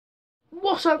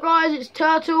What's up guys, it's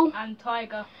Turtle and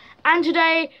Tiger, and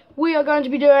today we are going to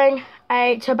be doing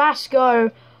a Tabasco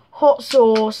hot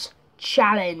sauce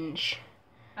challenge.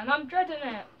 And I'm dreading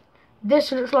it.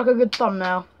 This looks like a good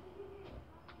thumbnail.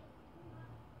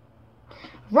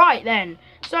 Right then,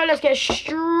 so let's get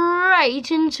straight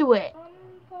into it.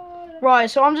 Right,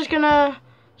 so I'm just gonna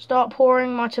start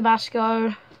pouring my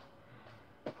Tabasco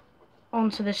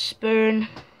onto this spoon.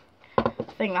 I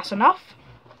think that's enough.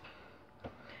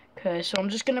 Okay, so I'm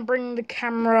just going to bring the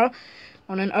camera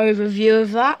on an overview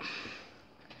of that.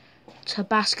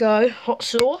 Tabasco hot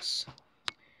sauce.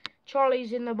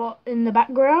 Charlie's in the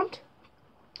background.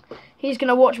 He's going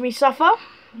to watch me suffer.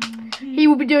 He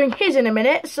will be doing his in a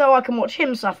minute, so I can watch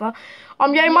him suffer.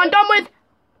 I'm getting mine done with.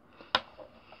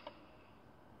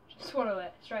 Just swallow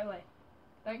it straight away.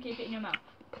 Don't keep it in your mouth.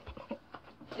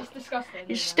 It's disgusting.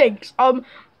 It stinks.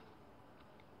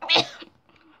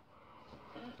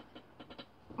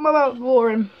 My mouth's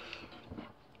watering.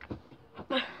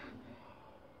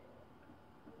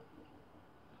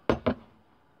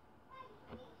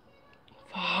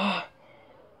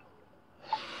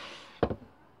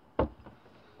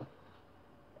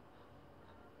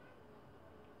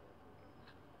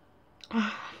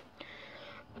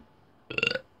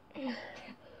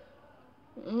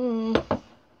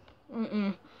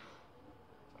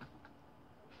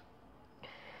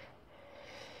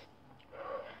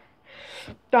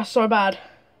 That's so bad.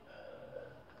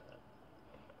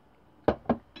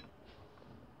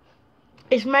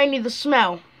 It's mainly the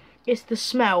smell. It's the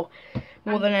smell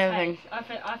more than anything. I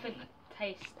think the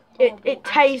taste. It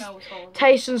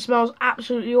tastes and smells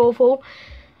absolutely awful.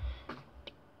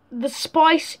 The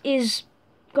spice is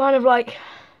kind of like,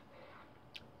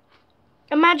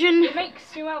 imagine. It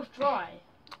makes your mouth dry.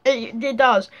 It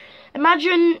does.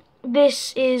 Imagine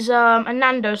this is a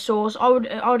Nando sauce. I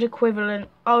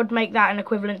would make that an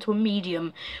equivalent to a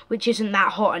medium, which isn't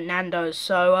that hot at Nando's.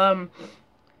 So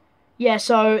yeah,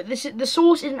 so the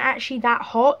sauce isn't actually that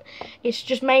hot. It's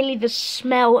just mainly the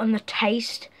smell and the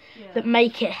taste that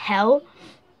make it hell.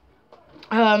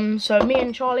 So me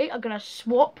and Charlie are gonna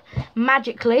swap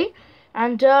magically,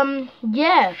 and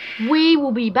yeah, we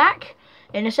will be back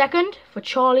in a second for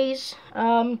Charlie's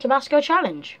Tabasco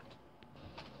challenge.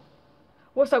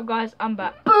 What's up guys, I'm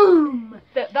back. Boom!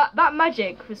 That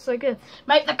magic was so good.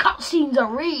 Mate, the cutscenes are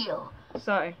real.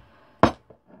 So,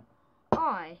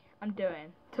 I am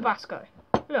doing Tabasco.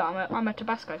 Look, I'm a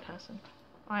Tabasco person.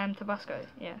 I am Tabasco,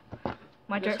 yeah.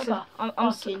 My jokes are... I'm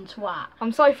twat.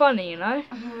 I'm so funny, you know?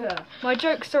 My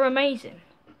jokes are amazing.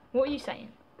 What are you saying?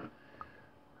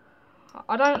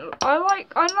 I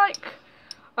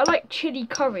like chili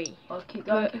curry. Oh, keep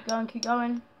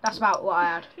going. That's about what I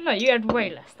had. No, you had way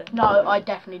less than. No, I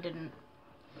definitely didn't.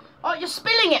 Oh, you're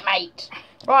spilling it, mate.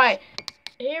 Right,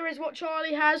 here is what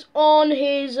Charlie has on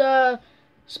his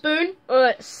spoon. Oh,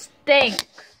 it stinks.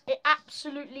 It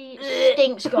absolutely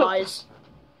stinks, guys.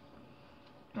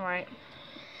 Right.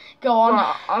 Go on.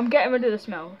 Right, I'm getting rid of the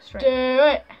smell. Straight. Do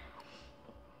it.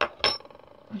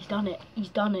 He's done it. He's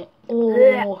done it.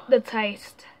 Oh. The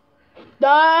taste.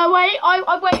 No, wait.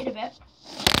 I waited a bit.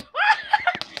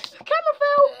 The camera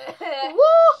fell.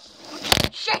 Whoa.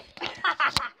 Shit.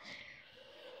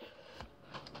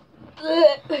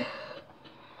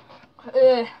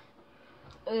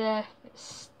 It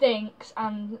stinks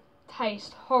and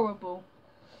tastes horrible.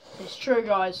 It's true,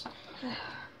 guys.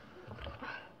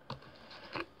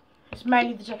 It's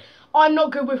mainly the taste. I'm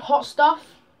not good with hot stuff.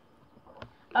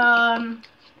 But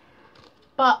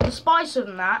the spice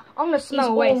on that is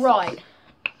all right.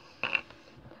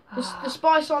 The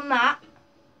spice on that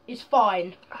is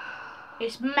fine.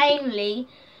 It's mainly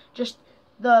just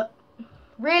the...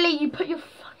 Really, you put your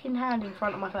fucking hand in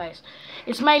front of my face.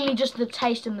 It's mainly just the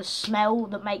taste and the smell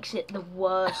that makes it the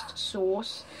worst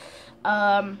sauce.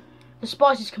 The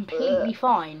spice is completely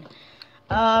fine.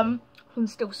 I can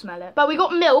still smell it. But we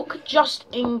got milk just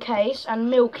in case, and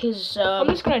milk is... I'm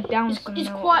just going to down some milk.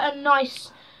 It's quite a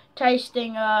nice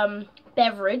tasting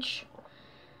beverage.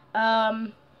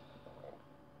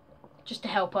 Just to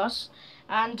help us.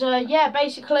 And yeah,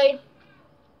 basically,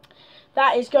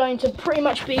 that is going to pretty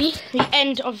much be the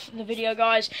end of the video,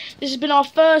 guys. This has been our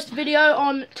first video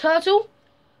on Turtle.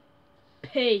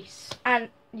 Peace. And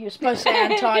you were supposed to say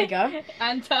and Tiger.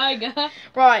 And Tiger.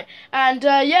 Right, and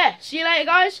yeah, see you later,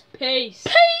 guys. Peace.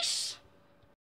 Peace.